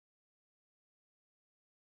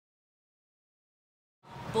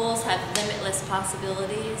Bowls have limitless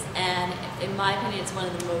possibilities, and in my opinion, it's one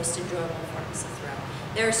of the most enjoyable forms to throw.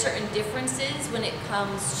 There are certain differences when it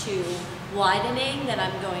comes to widening that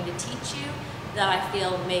I'm going to teach you that I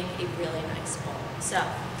feel make a really nice bowl. So,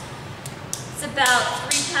 it's about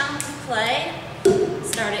 3 pounds of clay.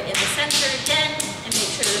 Start it in the center again, and make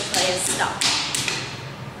sure the clay is stuck.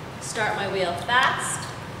 Start my wheel fast,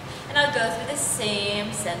 and I'll go through the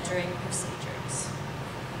same centering procedures.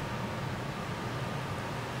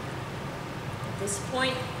 At this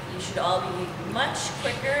point, you should all be much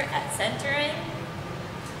quicker at centering,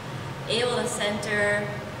 able to center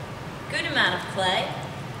a good amount of clay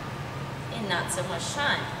in not so much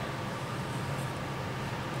time.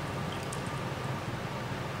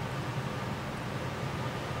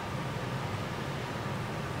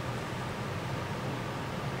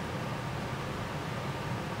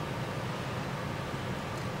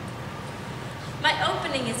 My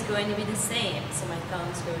opening is going to be the same, so my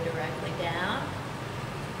thumbs go directly down.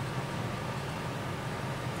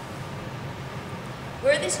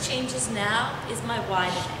 Where this changes now is my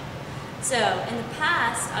widening. So in the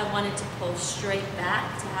past, I wanted to pull straight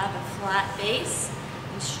back to have a flat base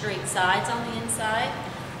and straight sides on the inside.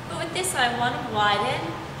 But with this, I want to widen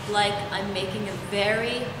like I'm making a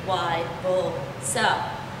very wide bowl. So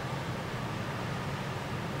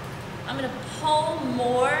I'm going to pull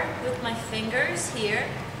more with my fingers here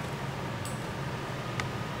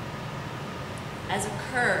as a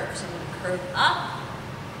curve. So I'm going to curve up,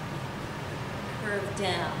 curve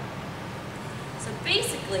down. So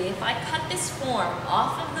basically, if I cut this form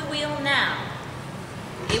off of the wheel now,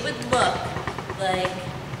 it would look like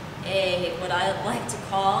what I like to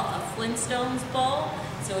call a Flintstones bowl.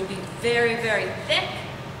 So it would be very, very thick,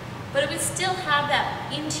 but it would still have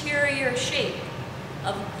that interior shape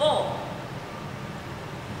of a bowl.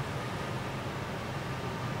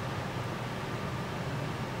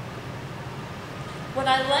 What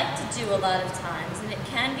I like to do a lot of times, and it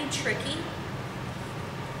can be tricky,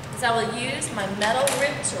 is I will use my metal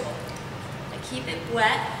rib tool. I keep it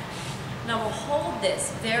wet, and I will hold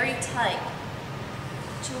this very tight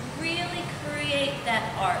to really create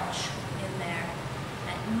that arch in there,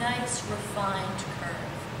 that nice refined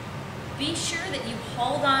curve. Be sure that you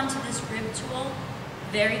hold on to this rib tool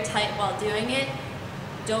very tight while doing it.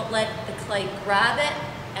 Don't let the clay grab it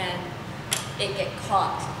and it get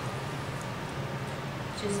caught,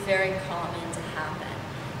 which is very common to happen.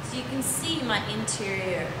 So you can see my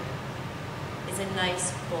interior is a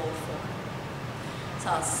nice bowl form. So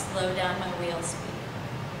I'll slow down my wheel speed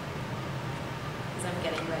because I'm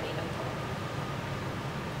getting ready to pull.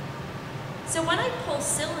 So when I pull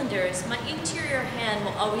cylinders, my interior hand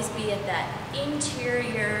will always be at that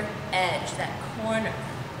interior edge, that corner.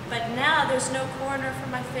 But now there's no corner for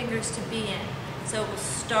my fingers to be in. So it will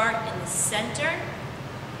start in the center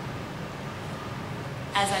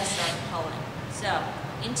as I start pulling. So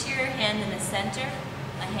interior hand in the center,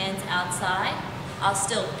 my hand's outside. I'll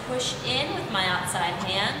still push in with my outside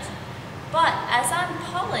hand, but as I'm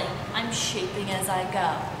pulling, I'm shaping as I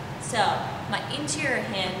go. So my interior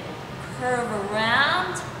hand will curve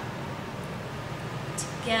around,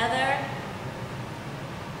 together,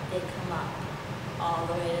 they come up all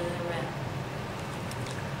the way to the rim.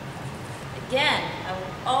 Again, I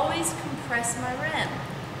will always compress my rim.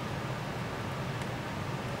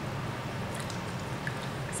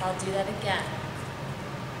 So I'll do that again.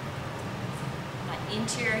 My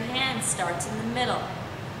interior hand starts in the middle.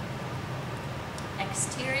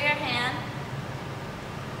 Exterior hand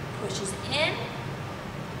pushes in.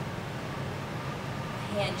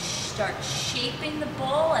 Hand starts shaping the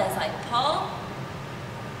bowl as I pull.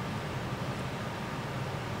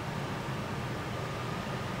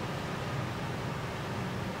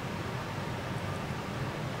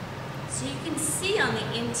 So you can see on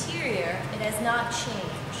the interior, it has not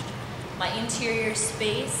changed. My interior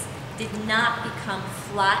space did not become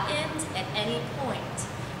flattened at any point.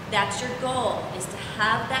 That's your goal, is to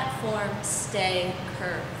have that form stay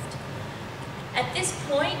curved. At this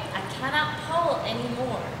point, I cannot pull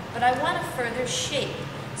anymore, but I want to further shape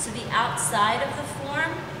so the outside of the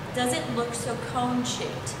form doesn't look so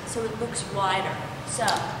cone-shaped, so it looks wider. So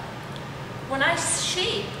when I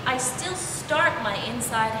shape, I still start my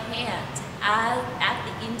inside hand at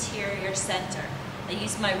the interior center. I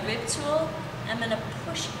use my rib tool. I'm going to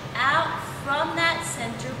push out from that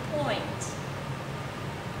center point.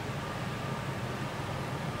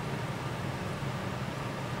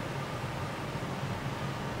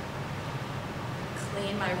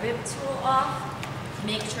 Clean my rib tool off.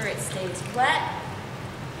 Make sure it stays wet.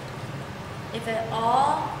 If at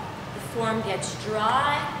all the form gets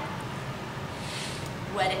dry,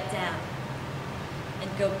 wet it down. And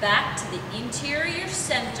and go back to the interior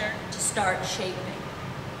center to start shaping.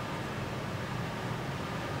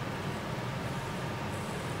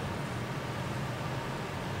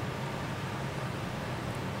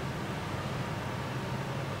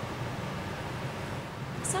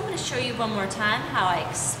 So I'm going to show you one more time how I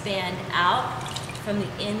expand out from the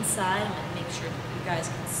inside. I'm going to make sure that you guys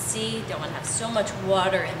can see. Don't want to have so much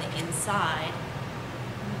water in the inside.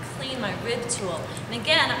 Clean my rib tool. And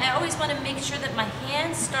again, I always want to make sure that my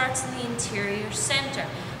hand starts in the interior center.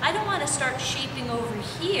 I don't want to start shaping over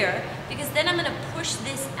here because then I'm going to push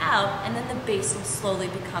this out and then the base will slowly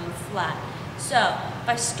become flat. So if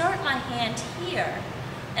I start my hand here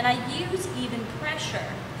and I use even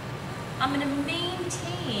pressure, I'm going to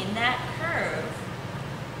maintain that curve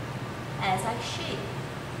as I shape.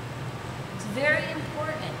 It's very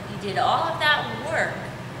important. You did all of that work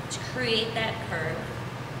to create that curve.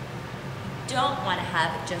 You don't want to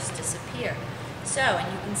have it just disappear. So,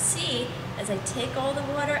 and you can see as I take all the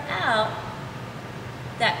water out,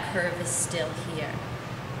 that curve is still here.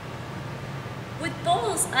 With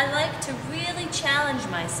bowls, I like to really challenge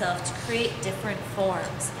myself to create different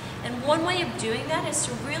forms. And one way of doing that is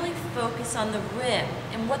to really focus on the rim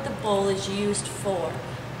and what the bowl is used for.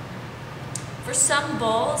 For some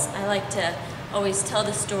bowls, I like to always tell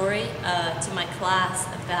the story to my class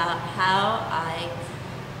about how I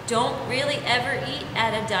don't really ever eat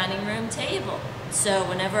at a dining room table. So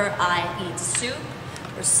whenever I eat soup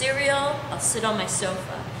or cereal, I'll sit on my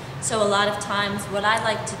sofa. So a lot of times what I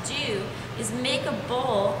like to do is make a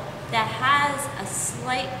bowl that has a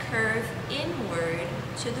slight curve inward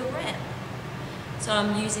to the rim. So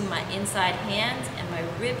I'm using my inside hand and my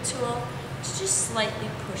rib tool to just slightly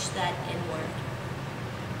push that inward.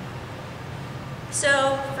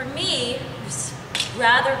 So for me, just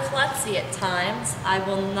rather klutzy at times, I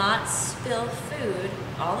will not spill food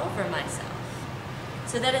all over myself.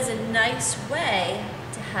 So that is a nice way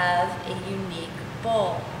to have a unique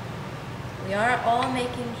bowl. We are all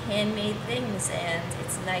making handmade things, and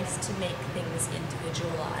it's nice to make things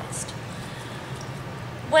individualized.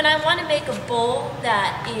 When I want to make a bowl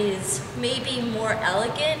that is maybe more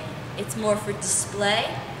elegant, it's more for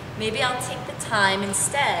display, maybe I'll take the time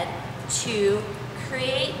instead to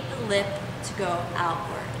create the lip to go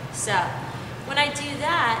outward. So when I do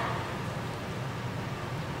that,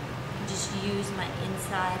 I just use my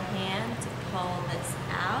inside hand to pull this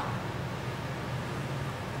out.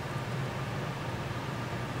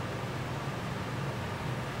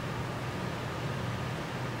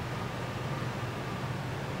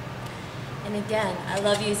 And again, I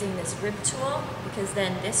love using this rib tool because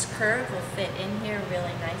then this curve will fit in here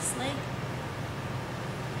really nicely.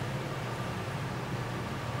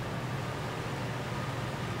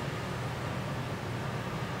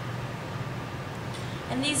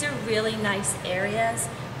 And these are really nice areas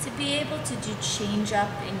to be able to do change up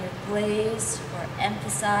in your glaze or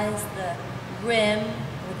emphasize the rim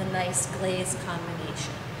with a nice glaze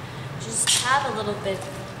combination. Just have a little bit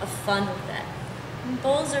of fun with it. And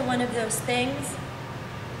bowls are one of those things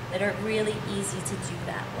that are really easy to do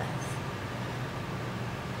that with.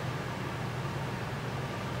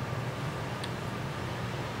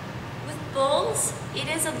 With bowls, it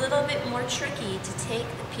is a little bit more tricky to take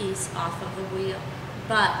the piece off of the wheel,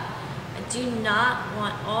 but I do not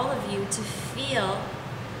want all of you to feel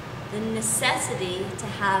the necessity to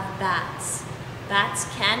have bats. Bats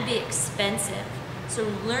can be expensive, so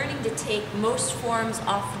learning to take most forms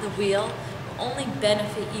off of the wheel only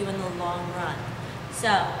benefit you in the long run. So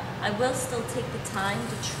I will still take the time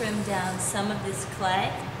to trim down some of this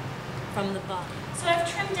clay from the bottom. So I've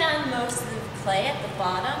trimmed down most of the clay at the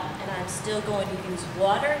bottom, and I'm still going to use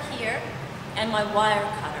water here and my wire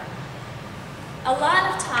cutter. A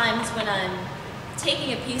lot of times when I'm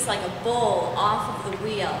taking a piece like a bowl off of the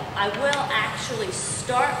wheel, I will actually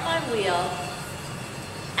start my wheel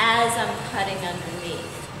as I'm cutting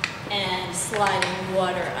underneath and sliding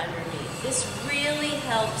water underneath. This really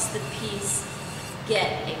helps the piece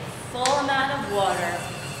get a full amount of water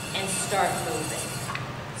and start moving.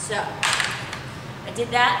 So I did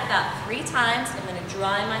that about 3 times. I'm going to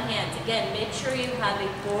dry my hands. Again, make sure you have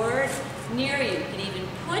a board near you. You can even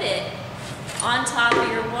put it on top of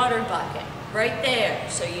your water bucket, right there,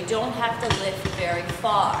 so you don't have to lift very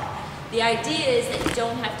far. The idea is that you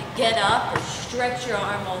don't have to get up or stretch your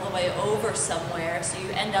arm all the way over somewhere, so you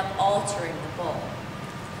end up altering the bowl.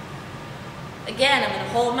 Again, I'm going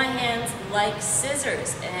to hold my hands like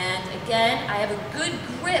scissors, and again, I have a good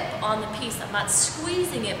grip on the piece. I'm not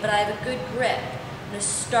squeezing it, but I have a good grip. I'm going to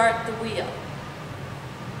start the wheel.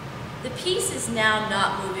 The piece is now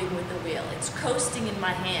not moving with the wheel. It's coasting in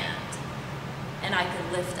my hand, and I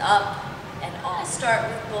can lift up And I want to start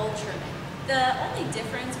with bowl trimming. The only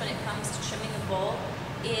difference when it comes to trimming a bowl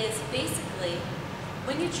is basically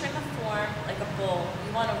when you trim a form like a bowl,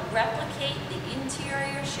 you want to replicate the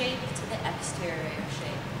interior shape to the exterior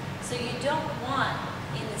shape. So you don't want,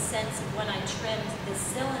 in the sense of when I trimmed the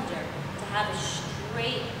cylinder, to have a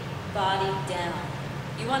straight body down.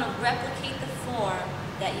 You want to replicate the form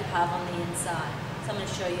that you have on the inside. So I'm going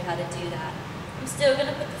to show you how to do that. I'm still going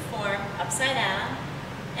to put the form upside down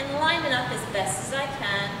and line it up as best as I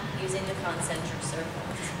can using the concentric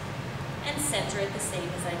circles and center it the same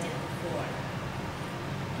as I did before.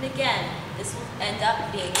 And again, this will end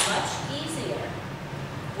up being much easier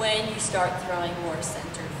when you start throwing more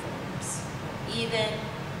centered forms, even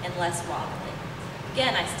and less wobbly.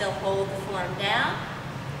 Again, I still hold the form down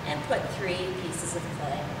and put 3 pieces of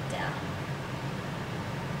clay down.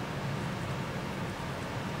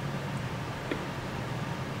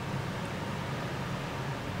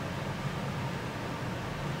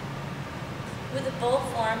 With a bowl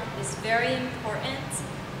form, it is very important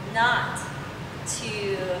not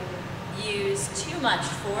to use too much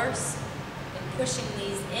force in pushing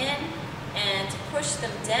these in and to push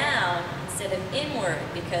them down instead of inward,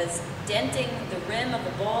 because denting the rim of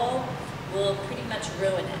the bowl will pretty much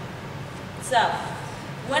ruin it. So,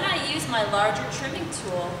 when I use my larger trimming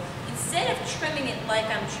tool, instead of trimming it like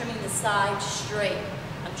I'm trimming the side straight,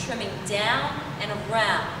 I'm trimming down and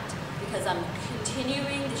around because I'm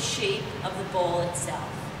continuing the shape of the bowl itself.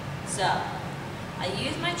 So, I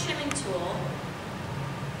use my trimming tool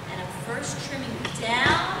and I'm first trimming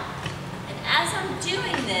down, and as I'm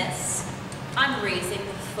doing this, I'm raising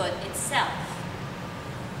the foot itself.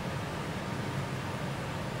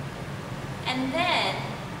 And then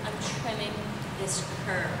I'm trimming this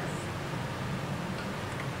curve.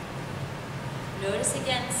 Notice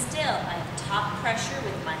again still, I have top pressure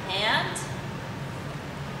with my hand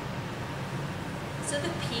so the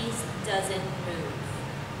piece doesn't move.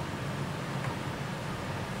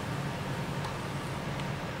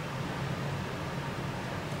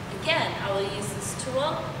 Again, I will use this tool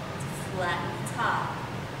to flatten the top.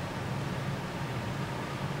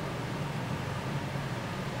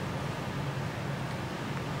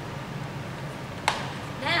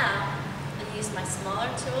 Now, I'll use my smaller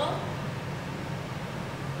tool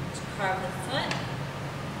to carve the foot.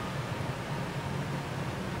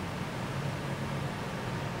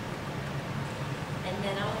 And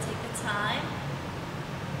then I will take the time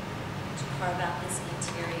to carve out this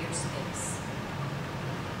interior space.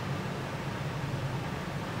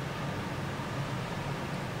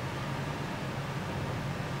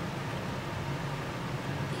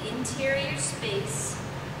 The interior space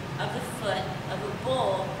of the foot of a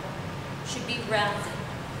bowl should be rounded.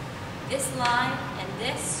 This line and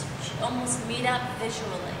this should almost meet up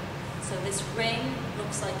visually, so this ring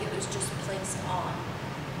looks like it was just placed on.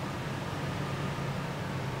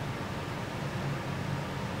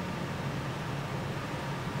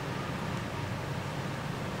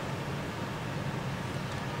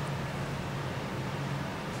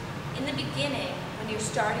 In the beginning, when you're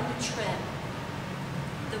starting to trim,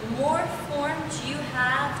 the more forms you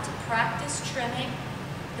have to practice trimming,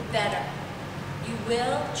 the better. You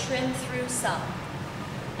will trim through some,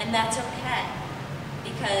 and that's okay,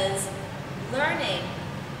 because learning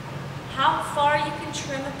how far you can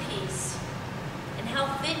trim a piece and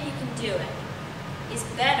how thin you can do it is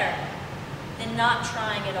better than not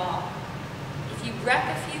trying at all. If you wreck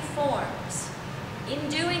a few forms, in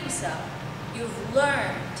doing so, you've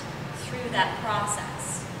learned through that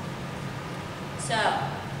process. So,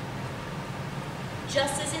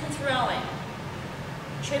 just as in throwing,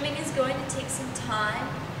 trimming is going to take some time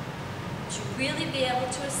to really be able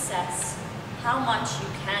to assess how much you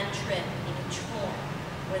can trim in each form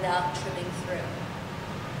without trimming through.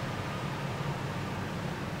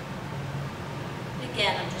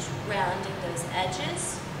 Again, I'm just rounding those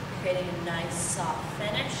edges, creating a nice soft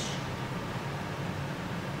finish.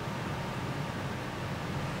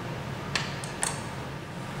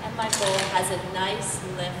 And my bowl has a nice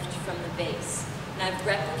lift from the base. And I've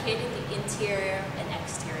replicated the interior and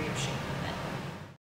exterior shape.